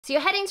So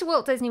you're heading to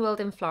Walt Disney World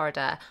in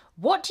Florida.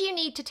 What do you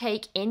need to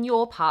take in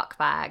your park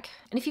bag?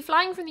 And if you're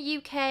flying from the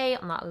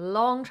UK on that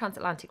long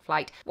transatlantic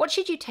flight, what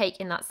should you take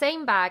in that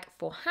same bag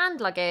for hand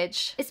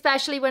luggage,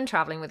 especially when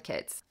traveling with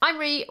kids? I'm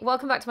Ree,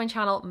 welcome back to my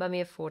channel,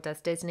 Mummy of Four Does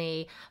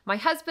Disney. My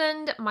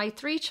husband, my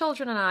 3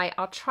 children and I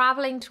are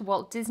traveling to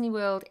Walt Disney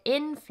World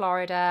in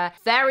Florida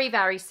very,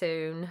 very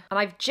soon. And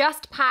I've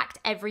just packed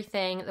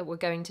everything that we're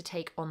going to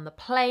take on the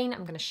plane.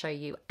 I'm going to show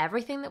you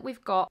everything that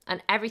we've got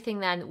and everything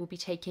then that we'll be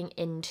taking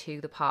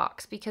into the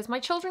parks, because my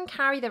children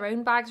carry their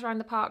own bags around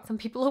the parks and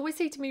people always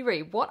say to me,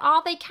 Ree, what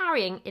are they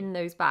carrying in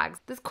those bags?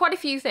 There's quite a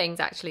few things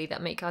actually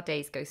that make our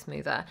days go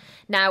smoother.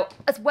 Now,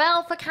 as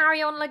well for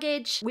carry-on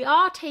luggage, we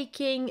are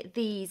taking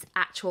these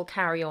actual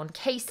carry-on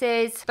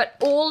cases, but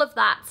all of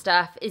that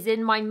stuff is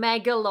in my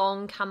mega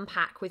long come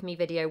pack with me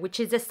video, which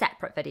is a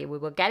separate video. We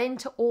will get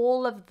into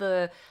all of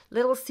the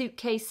little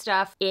suitcase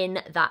stuff in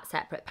that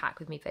separate pack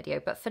with me video.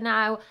 But for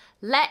now,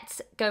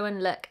 let's go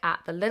and look at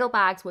the little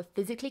bags we're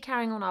physically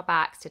carrying on our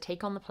backs to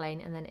take on the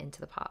plane and then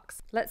into the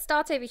parks. Let's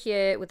start over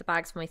here with the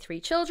bags for my 3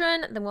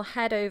 children, then we'll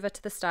head over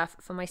to the stuff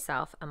for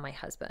myself and my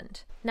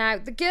husband. Now,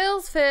 the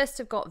girls first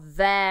have got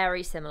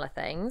very similar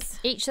things.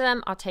 Each of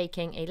them are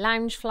taking a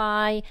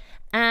Loungefly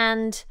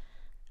and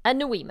a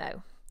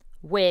Nuimo,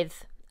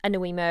 with a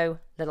Nuimo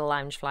little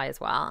Loungefly as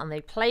well, and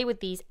they play with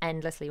these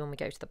endlessly when we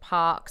go to the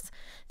parks.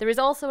 There is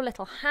also a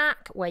little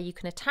hack where you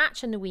can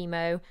attach a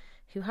Nuimo,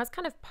 who has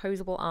kind of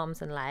posable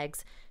arms and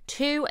legs,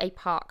 to a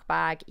park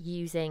bag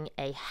using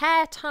a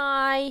hair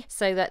tie,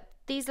 so that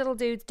these little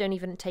dudes don't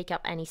even take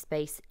up any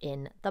space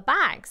in the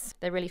bags.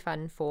 They're really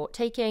fun for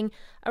taking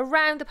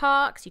around the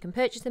parks. You can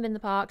purchase them in the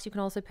parks. You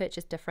can also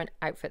purchase different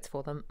outfits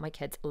for them. My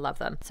kids love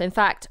them. So in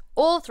fact,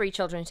 all 3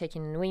 children are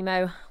taking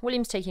Nuimo,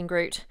 William's taking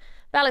Groot,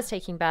 Bella's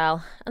taking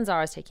Belle, and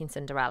Zara's taking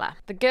Cinderella.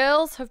 The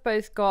girls have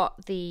both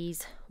got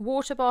these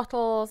water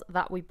bottles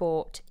that we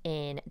bought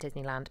in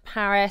Disneyland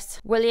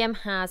Paris. William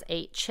has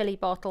a chili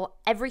bottle.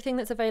 Everything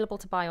that's available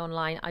to buy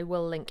online, I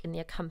will link in the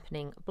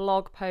accompanying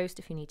blog post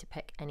if you need to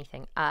pick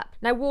anything up.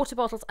 Now, water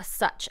bottles are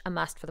such a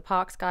must for the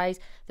parks, guys.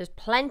 There's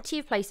plenty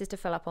of places to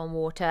fill up on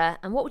water.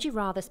 And what would you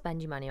rather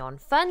spend your money on?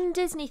 Fun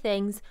Disney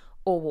things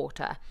or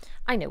water?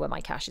 I know where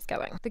my cash is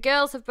going. The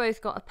girls have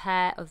both got a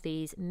pair of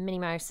these Minnie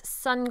Mouse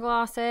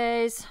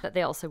sunglasses that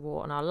they also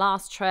wore on our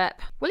last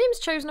trip. William's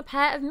chosen a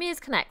pair of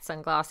Mears Connect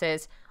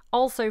sunglasses,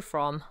 also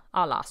from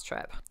our last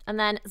trip. And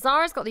then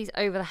Zara's got these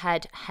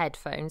over-the-head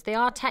headphones. They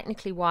are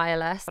technically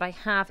wireless, but I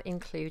have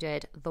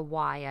included the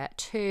wire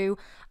too.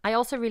 I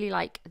also really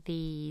like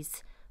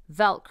these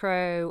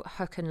Velcro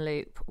hook and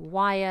loop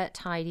wire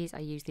tidies. I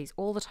use these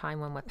all the time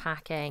when we're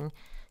packing,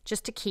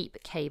 just to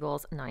keep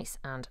cables nice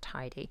and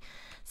tidy.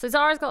 So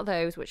Zara's got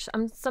those, which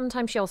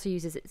sometimes she also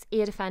uses its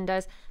ear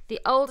defenders.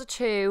 The older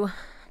 2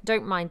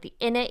 don't mind the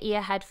inner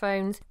ear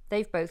headphones.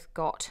 They've both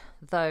got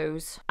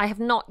those. I have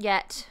not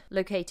yet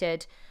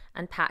located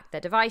and packed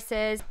their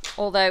devices,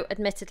 although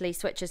admittedly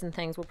switches and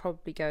things will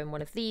probably go in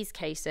one of these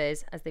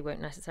cases, as they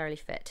won't necessarily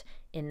fit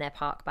in their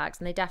park bags,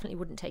 and they definitely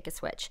wouldn't take a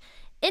Switch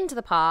into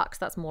the parks.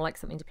 That's more like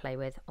something to play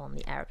with on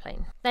the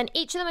aeroplane. Then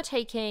each of them are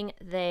taking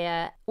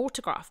their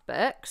autograph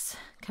books,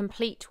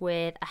 complete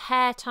with a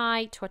hair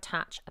tie to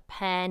attach a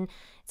pen.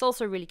 It's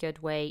also a really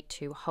good way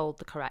to hold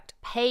the correct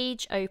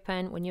page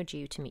open when you're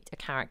due to meet a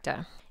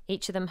character.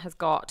 Each of them has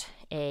got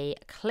a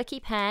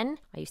clicky pen.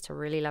 I used to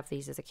really love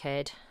these as a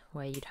kid,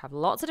 where you'd have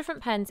lots of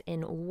different pens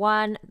in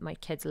one. My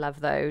kids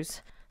love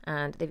those.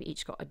 And they've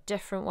each got a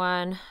different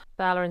one.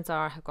 Bella and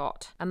Zara have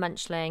got a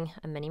Munchling,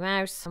 a Minnie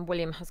Mouse, and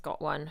William has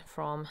got one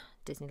from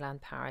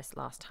Disneyland Paris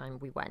last time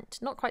we went.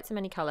 Not quite so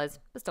many colours,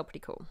 but still pretty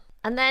cool.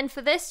 And then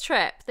for this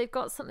trip, they've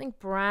got something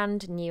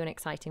brand new and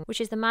exciting, which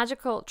is the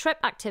Magical Trip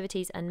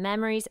Activities and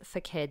Memories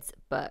for Kids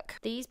book.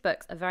 These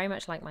books are very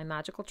much like my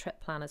Magical Trip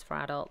Planners for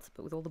adults,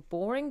 but with all the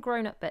boring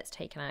grown-up bits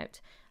taken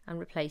out and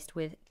replaced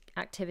with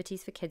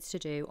activities for kids to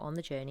do on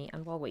the journey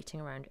and while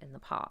waiting around in the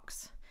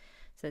parks.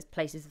 So there's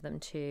places for them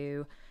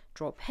to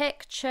draw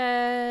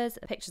pictures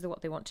of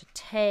what they want to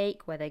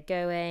take, where they're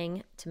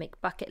going, to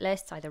make bucket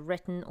lists, either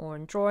written or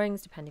in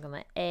drawings, depending on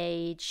their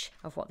age,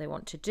 of what they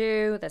want to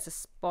do. There's a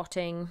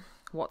spotting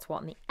what's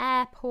what in the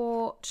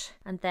airport.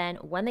 And then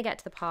when they get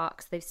to the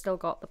parks, they've still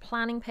got the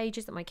planning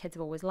pages that my kids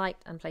have always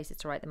liked and places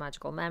to write the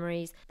magical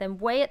memories. Then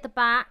way at the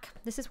back,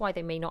 this is why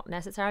they may not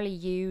necessarily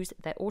use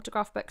their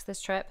autograph books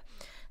this trip,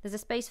 there's a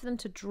space for them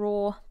to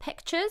draw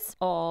pictures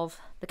of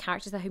the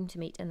characters they're hoping to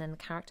meet, and then the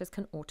characters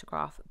can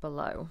autograph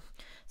below.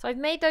 So I've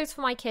made those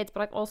for my kids,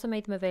 but I've also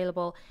made them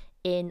available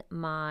in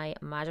my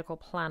Magical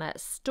Planner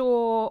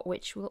store,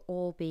 which will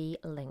all be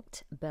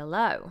linked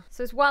below.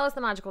 So as well as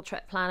the Magical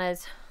Trip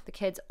Planners, the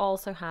kids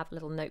also have a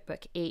little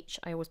notebook each.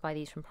 I always buy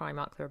these from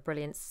Primark. They're a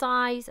brilliant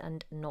size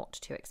and not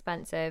too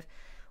expensive.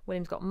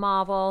 William's got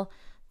Marvel,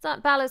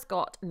 Bella's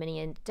got Minnie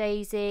and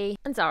Daisy,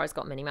 and Zara's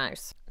got Minnie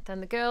Mouse. Then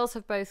the girls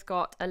have both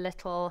got a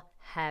little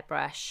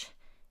hairbrush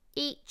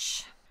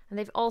each. And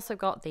they've also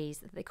got these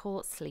that they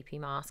call sleepy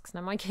masks.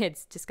 Now, my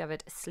kids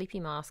discovered sleepy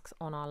masks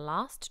on our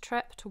last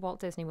trip to Walt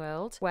Disney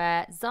World,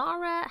 where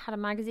Zara had a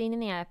magazine in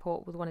the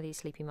airport with one of these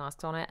sleepy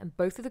masks on it, and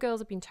both of the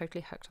girls have been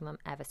totally hooked on them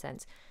ever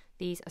since.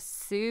 These are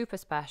super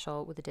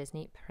special with the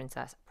Disney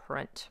princess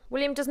print.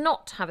 William does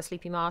not have a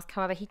sleepy mask.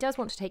 However, he does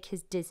want to take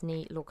his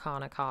Disney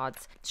Lorcana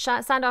cards.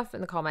 Sound off in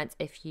the comments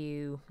if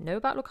you know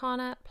about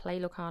Lorcana, play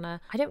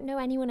Lorcana. I don't know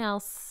anyone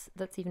else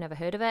that's even ever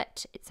heard of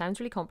it. It sounds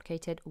really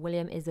complicated.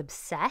 William is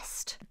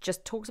obsessed.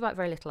 Just talks about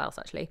very little else,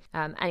 actually.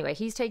 Anyway,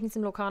 he's taking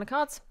some Lorcana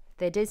cards.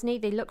 They're Disney,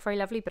 they look very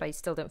lovely, but I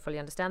still don't fully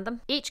understand them.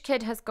 Each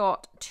kid has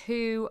got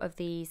 2 of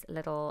these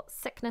little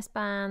sickness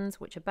bands,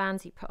 which are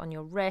bands you put on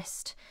your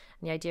wrist.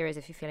 And the idea is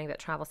if you're feeling a bit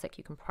travel sick,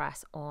 you can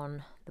press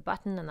on the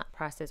button and that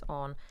presses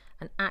on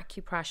an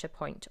acupressure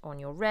point on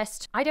your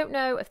wrist. I don't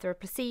know if they're a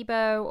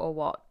placebo or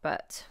what,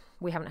 but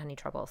we haven't had any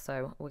trouble,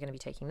 so we're going to be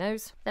taking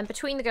those. Then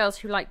between the girls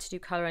who like to do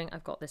colouring,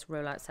 I've got this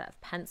rollout set of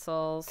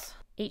pencils.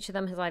 Each of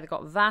them has either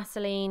got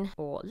Vaseline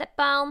or lip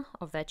balm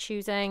of their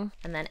choosing.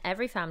 And then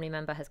every family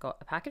member has got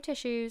a pack of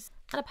tissues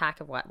and a pack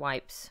of wet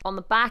wipes. On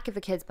the back of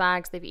the kids'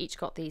 bags, they've each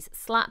got these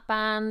slap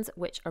bands,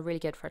 which are really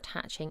good for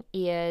attaching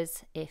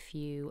ears if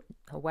you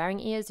are wearing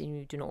ears and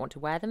you do not want to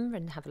wear them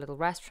and have a little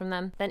rest from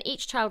them. Then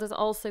each child has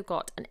also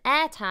got an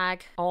air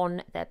tag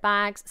on their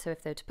bags. So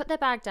if they're to put their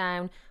bag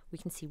down, we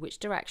can see which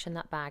direction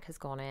that bag has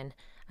gone in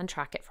and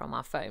track it from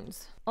our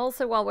phones.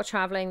 Also, while we're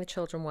traveling, the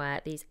children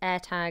wear these air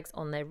tags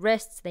on their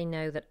wrists. They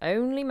know that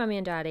only mummy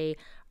and daddy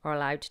are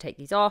allowed to take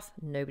these off,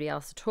 nobody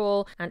else at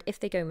all. And if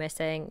they go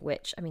missing,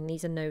 which, I mean,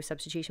 these are no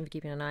substitution for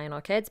keeping an eye on our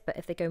kids, but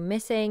if they go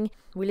missing,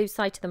 we lose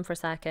sight of them for a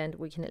second,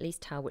 we can at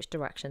least tell which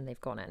direction they've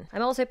gone in.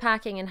 I'm also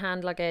packing in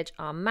hand luggage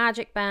our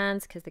magic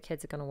bands, because the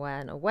kids are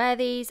going to wear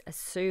these as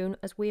soon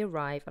as we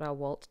arrive at our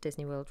Walt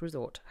Disney World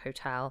Resort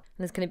hotel.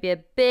 And there's going to be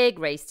a big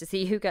race to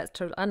see who gets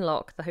to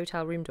unlock the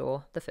hotel room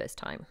door the first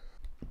time.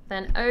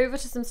 Then over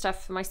to some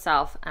stuff for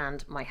myself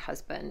and my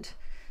husband.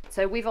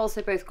 So we've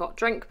also both got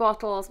drink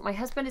bottles. My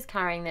husband is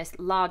carrying this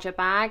larger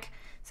bag.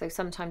 So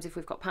sometimes if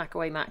we've got pack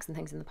away Macs and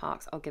things in the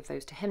parks, I'll give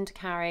those to him to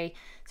carry.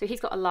 So he's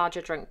got a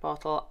larger drink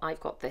bottle. I've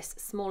got this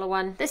smaller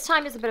one. This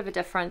time is a bit of a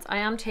difference. I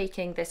am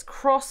taking this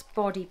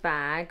crossbody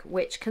bag,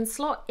 which can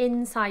slot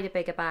inside a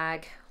bigger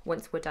bag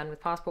once we're done with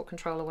passport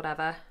control or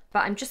whatever.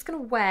 But I'm just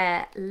gonna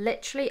wear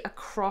literally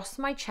across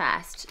my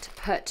chest to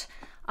put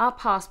our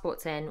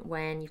passports in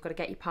when you've got to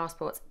get your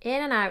passports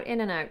in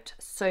and out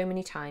so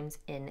many times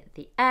in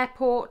the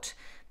airport.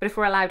 But if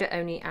we're allowed it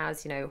only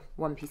as, you know,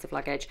 one piece of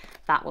luggage,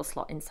 that will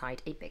slot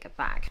inside a bigger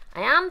bag.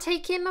 I am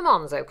taking my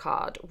Monzo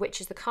card,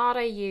 which is the card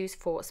I use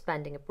for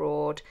spending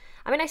abroad.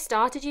 I mean, I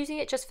started using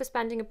it just for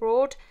spending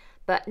abroad,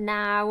 but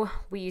now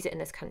we use it in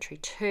this country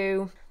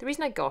too. The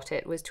reason I got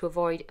it was to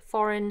avoid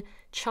foreign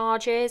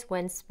charges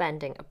when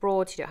spending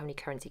abroad, so you don't have any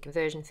currency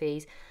conversion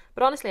fees.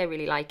 But honestly, I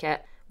really like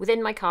it.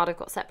 Within my card, I've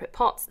got separate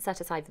pots set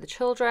aside for the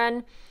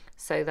children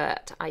so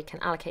that I can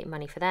allocate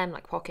money for them,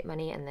 like pocket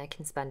money, and they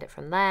can spend it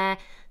from there.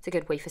 It's a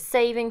good way for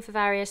saving for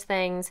various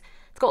things.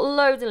 It's got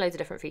loads and loads of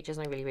different features,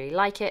 and I really, really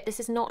like it. This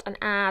is not an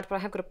ad, but I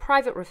have got a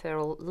private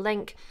referral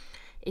link.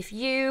 If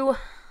you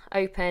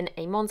open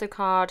a Monzo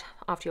card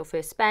after your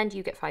first spend,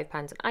 you get £5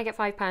 and I get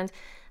 £5.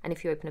 And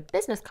if you open a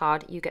business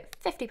card, you get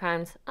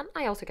 £50 and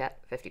I also get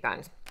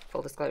 £50,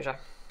 full disclosure.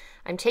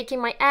 I'm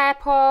taking my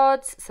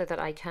AirPods so that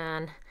I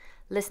can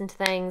listen to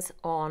things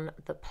on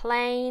the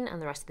plane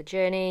and the rest of the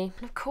journey.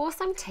 And of course,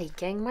 I'm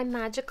taking my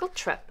magical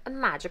trip and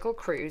magical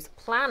cruise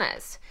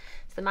planners.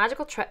 So the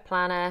magical trip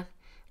planner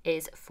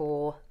is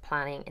for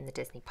planning in the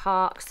Disney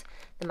parks.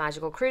 The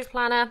magical cruise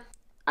planner,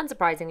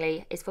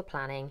 unsurprisingly, is for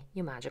planning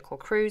your magical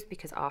cruise,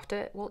 because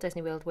after Walt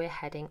Disney World, we're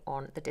heading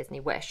on the Disney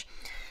Wish.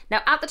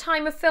 Now, at the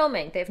time of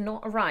filming, they've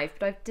not arrived,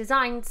 but I've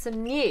designed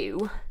some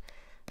new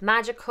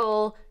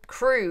magical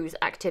cruise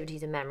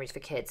activities and memories for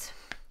kids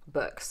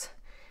books,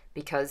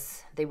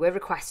 because they were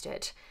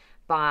requested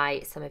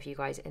by some of you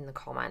guys in the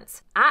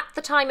comments. At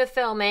the time of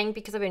filming,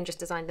 because I've only just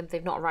designed them,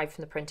 they've not arrived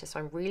from the printer, so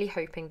I'm really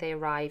hoping they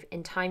arrive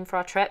in time for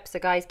our trip. So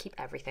guys, keep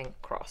everything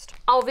crossed.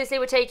 Obviously,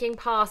 we're taking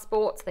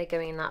passports. They're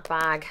going in that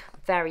bag.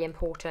 Very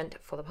important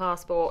for the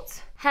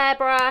passports.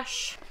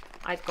 Hairbrush.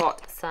 I've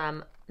got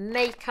some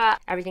makeup.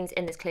 Everything's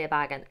in this clear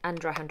bag and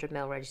under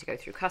 100ml ready to go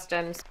through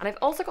customs. And I've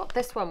also got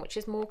this one, which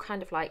is more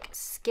kind of like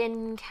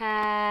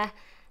skincare,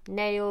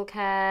 nail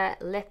care,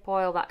 lip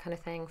oil, that kind of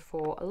thing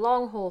for a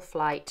long haul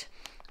flight,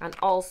 and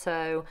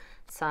also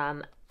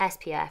some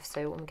SPF.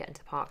 So when we get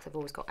into the parks, I've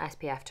always got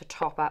SPF to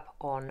top up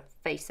on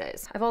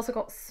faces. I've also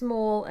got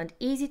small and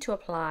easy to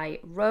apply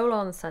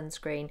roll-on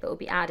sunscreen that will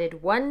be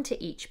added, one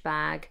to each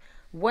bag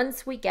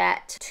once we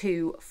get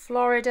to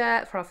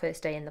Florida for our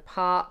first day in the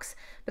parks.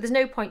 But there's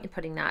no point in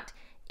putting that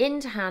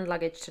into hand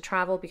luggage to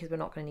travel, because we're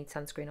not going to need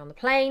sunscreen on the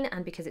plane,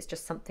 and because it's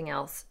just something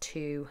else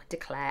to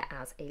declare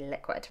as a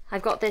liquid.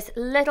 I've got this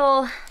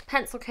little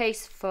pencil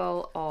case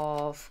full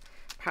of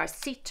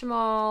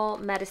paracetamol,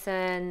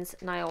 medicines,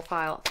 Niall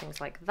file, things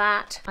like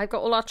that. I've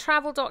got all our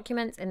travel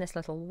documents in this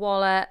little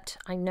wallet.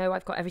 I know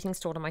I've got everything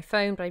stored on my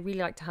phone, but I really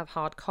like to have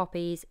hard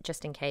copies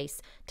just in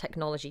case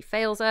technology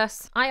fails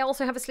us. I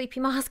also have a sleepy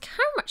mask.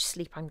 How much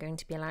sleep I'm going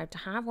to be allowed to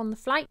have on the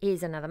flight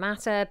is another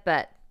matter,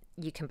 but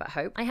you can but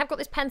hope. I have got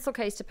this pencil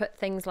case to put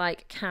things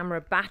like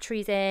camera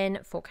batteries in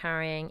for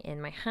carrying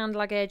in my hand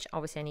luggage.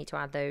 Obviously I need to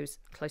add those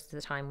close to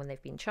the time when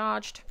they've been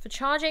charged. For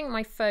charging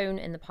my phone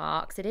in the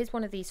parks, it is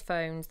one of these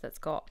phones that's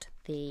got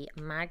the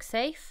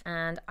MagSafe,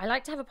 and I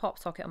like to have a pop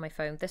socket on my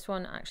phone. This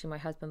one actually my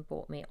husband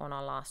bought me on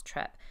our last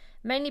trip,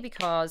 mainly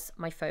because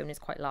my phone is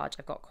quite large.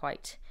 I've got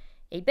quite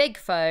a big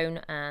phone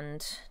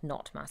and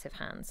not massive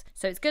hands.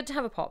 So it's good to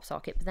have a pop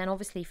socket, but then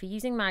obviously if you're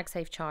using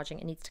MagSafe charging,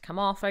 it needs to come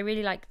off. I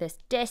really like this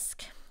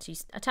disc. So you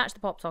attach the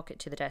pop socket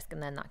to the disc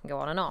and then that can go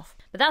on and off.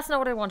 But that's not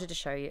what I wanted to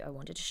show you. I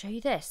wanted to show you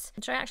this,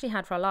 which I actually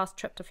had for our last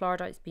trip to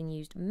Florida. It's been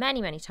used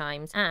many, many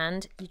times.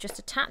 And you just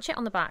attach it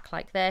on the back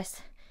like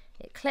this.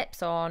 It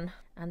clips on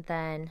and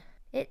then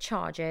it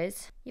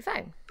charges your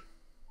phone.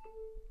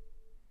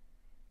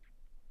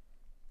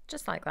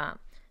 Just like that.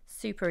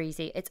 Super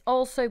easy. It's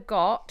also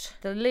got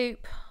the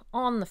loop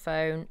on the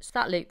phone. So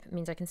that loop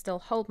means I can still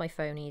hold my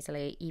phone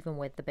easily, even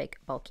with the big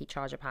bulky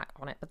charger pack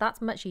on it. But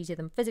that's much easier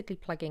than physically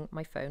plugging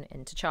my phone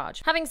into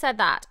charge. Having said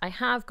that, I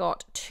have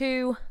got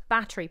 2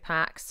 battery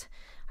packs.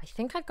 I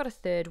think I've got a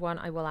third one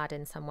I will add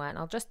in somewhere, and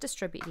I'll just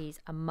distribute these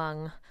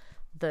among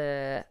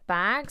the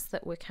bags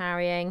that we're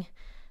carrying.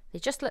 They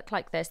just look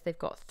like this. They've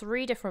got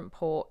 3 different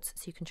ports,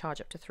 so you can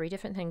charge up to 3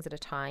 different things at a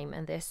time,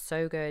 and they're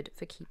so good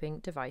for keeping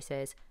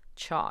devices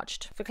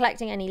charged. For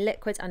collecting any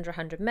liquids under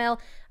 100 ml,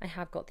 I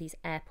have got these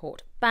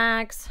airport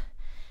bags.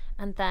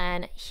 And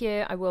then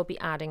here I will be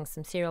adding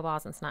some cereal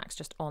bars and snacks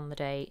just on the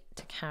day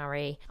to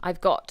carry. I've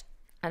got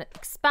an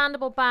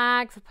expandable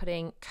bag for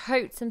putting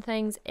coats and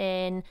things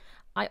in.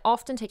 I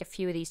often take a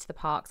few of these to the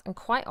parks, and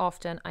quite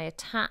often I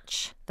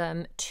attach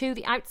them to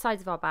the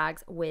outsides of our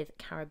bags with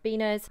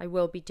carabiners. I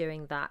will be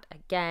doing that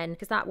again,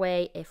 because that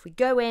way if we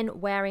go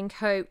in wearing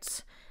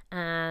coats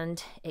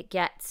and it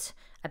gets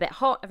a bit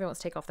hot, everyone wants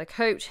to take off their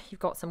coat, you've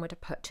got somewhere to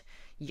put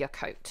your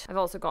coat. I've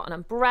also got an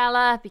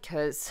umbrella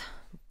because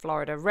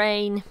Florida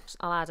rain.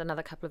 I'll add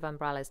another couple of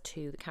umbrellas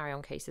to the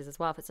carry-on cases as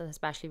well if it's an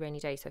especially rainy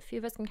day, so a few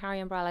of us can carry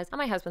umbrellas. And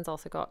my husband's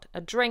also got a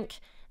drink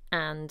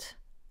and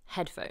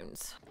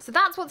headphones. So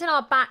that's what's in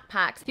our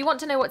backpacks. If you want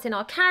to know what's in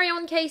our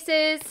carry-on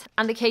cases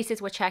and the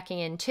cases we're checking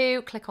in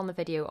too, click on the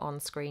video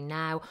on screen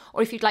now.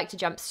 Or if you'd like to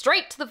jump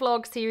straight to the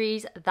vlog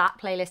series, that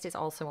playlist is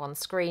also on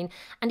screen.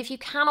 And if you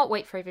cannot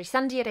wait for every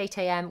Sunday at 8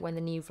 AM when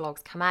the new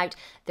vlogs come out,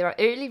 there are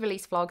early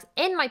release vlogs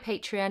in my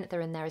Patreon. They're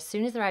in there as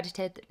soon as they're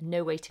edited,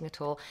 no waiting at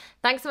all.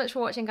 Thanks so much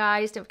for watching,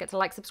 guys. Don't forget to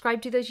like, subscribe,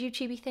 do those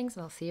YouTubey things,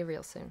 and I'll see you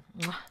real soon.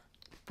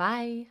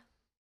 Bye.